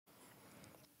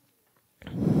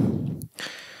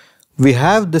We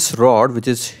have this rod which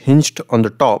is hinged on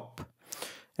the top,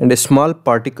 and a small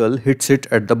particle hits it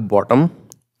at the bottom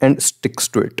and sticks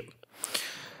to it.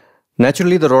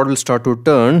 Naturally, the rod will start to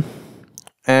turn,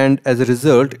 and as a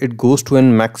result, it goes to a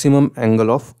maximum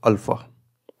angle of alpha.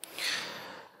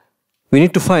 We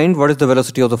need to find what is the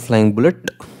velocity of the flying bullet,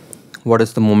 what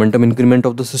is the momentum increment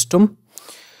of the system,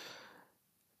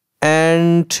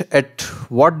 and at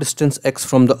what distance x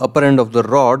from the upper end of the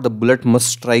rod the bullet must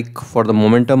strike for the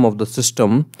momentum of the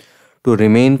system to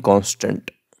remain constant.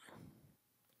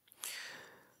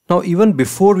 Now, even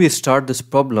before we start this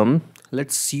problem,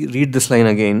 let's read this line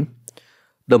again.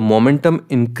 The momentum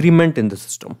increment in the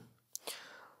system.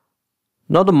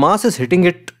 Now the mass is hitting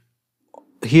it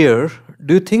here.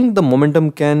 Do you think the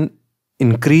momentum can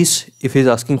increase if he's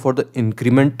asking for the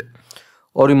increment,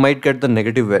 or you might get the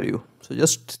negative value? So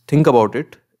just think about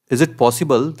it. Is it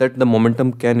possible that the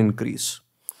momentum can increase?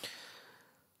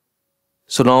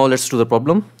 So now let's do the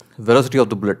problem. Velocity of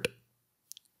the bullet.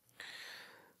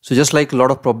 So just like a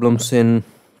lot of problems in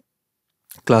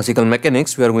classical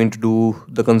mechanics, we are going to do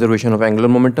the conservation of angular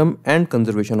momentum and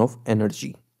conservation of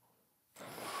energy.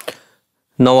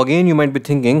 Now again, you might be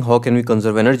thinking, how can we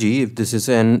conserve energy if this is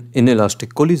an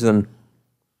inelastic collision?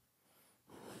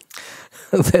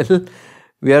 Well,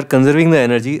 we are conserving the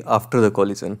energy after the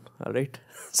collision, alright?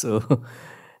 So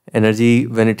energy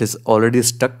when it is already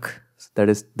stuck, that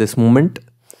is this moment,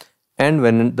 and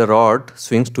when the rod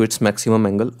swings to its maximum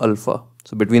angle alpha.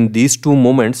 So between these two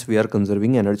moments, we are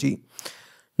conserving energy.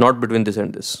 Not between this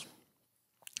and this.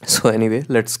 So anyway,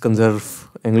 let's conserve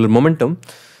angular momentum.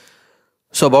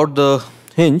 So about the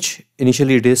hinge,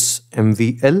 initially it is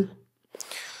mvl,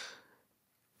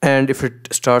 and if it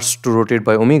starts to rotate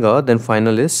by omega, then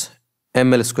final is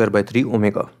ml square by 3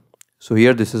 omega. So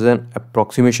here this is an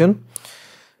approximation,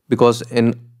 because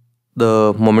in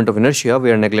the moment of inertia we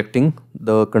are neglecting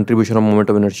the contribution of moment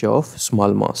of inertia of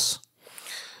small mass.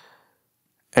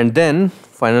 And then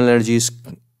final energy is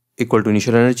equal to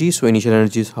initial energy. So initial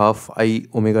energy is half I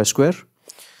omega square.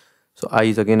 So I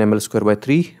is again ml square by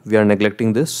 3. We are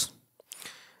neglecting this.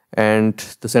 And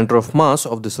the center of mass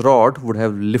of this rod would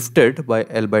have lifted by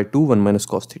L by 2 1 minus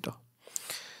cos theta.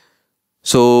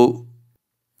 So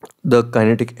the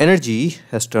kinetic energy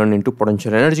has turned into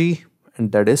potential energy,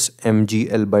 and that is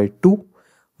mgl by 2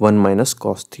 1 minus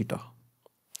cos theta.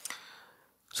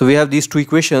 So we have these two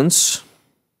equations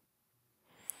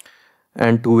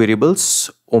and two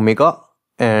variables, omega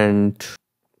and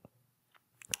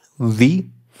v.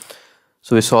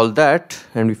 So we solve that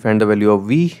and we find the value of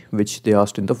v, which they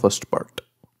asked in the first part.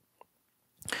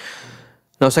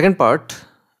 Now second part,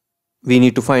 we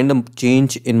need to find the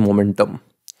change in momentum.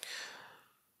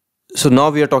 So now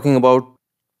we are talking about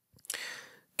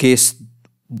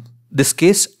this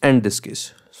case and this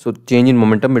case. So change in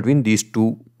momentum between these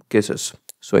two cases.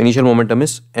 So initial momentum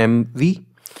is mv,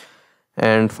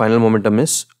 and final momentum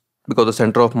is, because the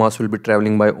center of mass will be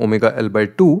traveling by omega L by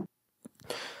 2,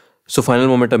 so final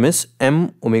momentum is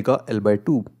m omega L by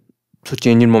 2. So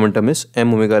change in momentum is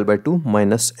m omega L by 2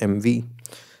 minus mv.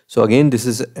 So again, this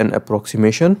is an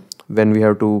approximation. When we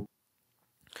have to,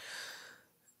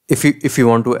 if you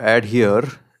want to add here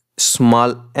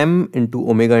small m into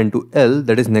omega into L,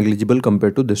 that is negligible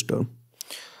compared to this term.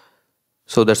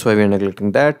 So that's why we are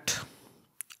neglecting that.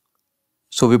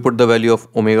 So we put the value of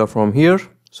omega from here.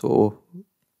 So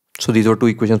these are two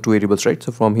equations, two variables, right?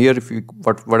 So from here, if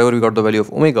whatever we got the value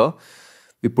of omega,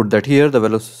 we put that here, the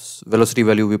velocity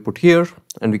value we put here,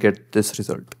 and we get this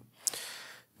result,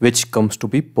 which comes to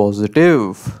be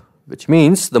positive, which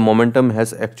means the momentum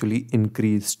has actually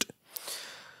increased.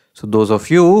 So those of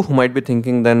you who might be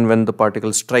thinking, then when the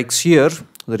particle strikes here,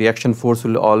 the reaction force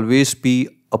will always be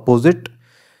opposite,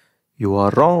 you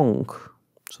are wrong.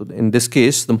 So in this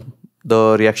case,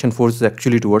 the reaction force is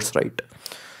actually towards right.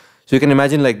 So you can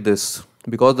imagine like this,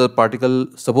 because the particle,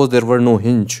 suppose there were no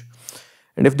hinge,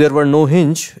 and if there were no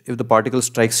hinge, if the particle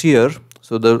strikes here,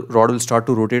 so the rod will start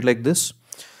to rotate like this.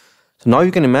 So now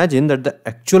you can imagine that the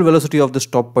actual velocity of the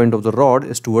stop point of the rod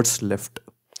is towards left.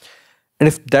 And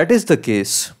if that is the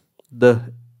case,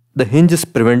 the hinge is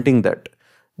preventing that.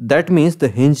 That means the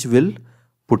hinge will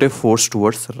put a force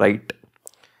towards right.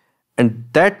 And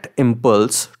that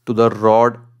impulse to the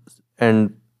rod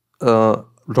and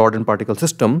particle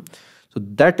system, so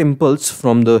that impulse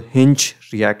from the hinge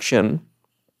reaction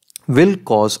will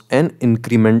cause an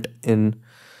increment in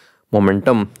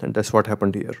momentum, and that's what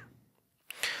happened here.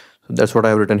 So that's what I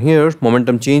have written here.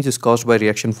 Momentum change is caused by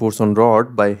reaction force on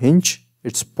rod by hinge.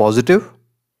 It's positive.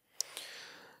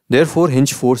 Therefore,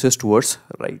 hinge force is towards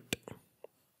right.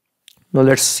 Now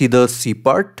let's see the C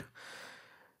part.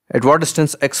 At what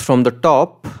distance x from the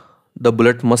top the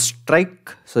bullet must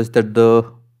strike such that the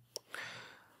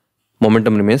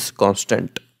momentum remains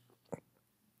constant.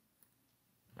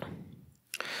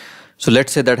 So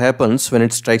let's say that happens when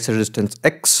it strikes at a distance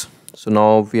x. So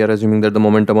now we are assuming that the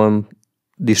momentum on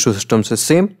these two systems is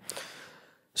same.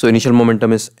 So initial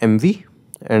momentum is mv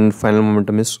and final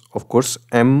momentum is of course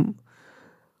m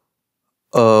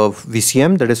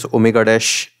vcm, that is omega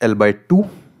dash L by 2.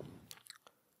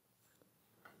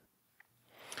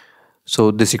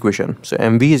 So this equation, so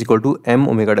mv is equal to m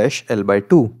omega dash L by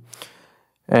 2,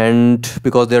 and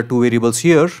because there are two variables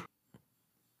here,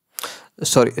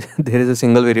 sorry, there is a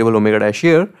single variable omega dash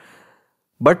here,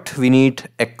 but we need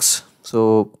x.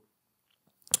 So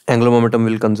angular momentum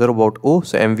will conserve about O.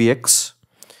 So mvx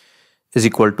is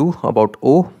equal to about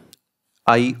O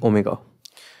I omega.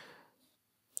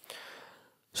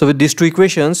 So with these two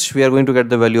equations, we are going to get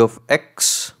the value of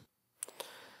x.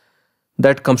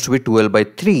 That comes to be 2L by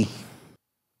 3.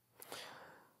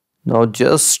 Now I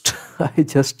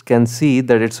just can see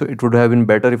that it would have been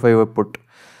better if I were put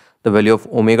the value of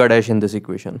omega dash in this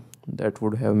equation. That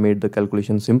would have made the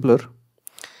calculation simpler.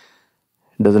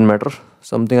 Doesn't matter,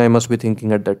 something I must be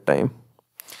thinking at that time.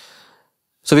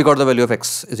 So we got the value of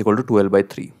x is equal to 2L by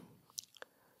 3.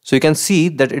 So you can see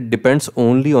that it depends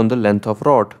only on the length of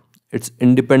rod. It's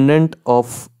independent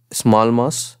of small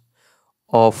mass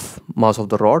of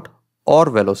the rod or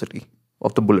velocity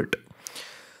of the bullet.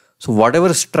 So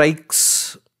whatever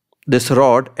strikes this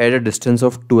rod at a distance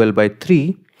of 2L by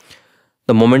 3,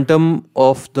 the momentum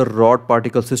of the rod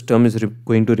particle system is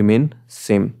going to remain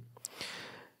same.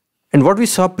 And what we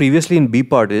saw previously in B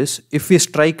part is, if we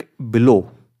strike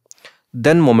below,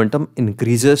 then momentum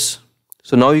increases.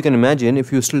 So now you can imagine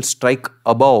if you still strike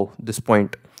above this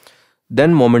point,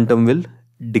 then momentum will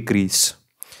decrease.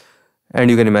 And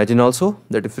you can imagine also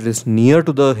that if it is near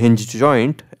to the hinge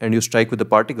joint and you strike with the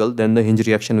particle, then the hinge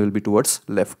reaction will be towards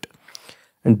left,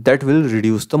 and that will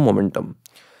reduce the momentum.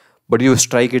 But you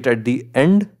strike it at the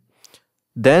end,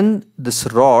 then this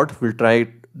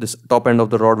top end of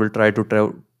the rod will try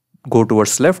to go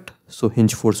towards left, so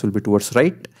hinge force will be towards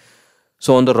right.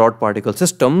 So on the rod particle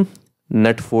system,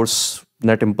 net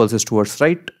impulse is towards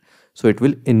right, so it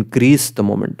will increase the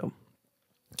momentum.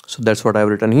 So that's what I've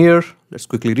written here. Let's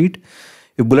quickly read.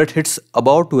 If bullet hits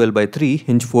above 2L by 3,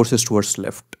 hinge force is towards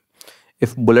left.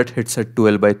 If bullet hits at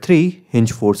 2L by 3,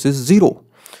 hinge force is 0.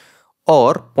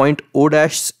 Or point O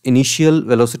dash's initial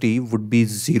velocity would be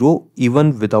 0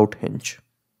 even without hinge.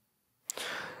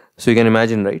 So you can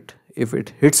imagine, right? If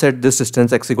it hits at this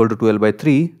distance x equal to 2L by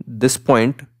 3, this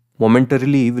point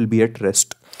momentarily will be at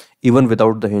rest even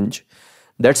without the hinge.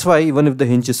 That's why even if the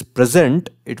hinge is present,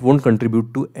 it won't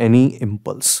contribute to any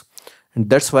impulse. And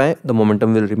that's why the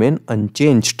momentum will remain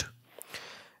unchanged.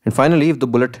 And finally, if the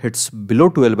bullet hits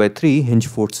below 2L by 3, hinge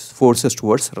forces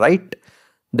towards right,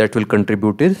 that will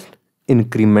contribute to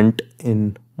increment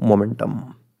in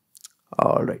momentum.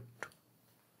 All right.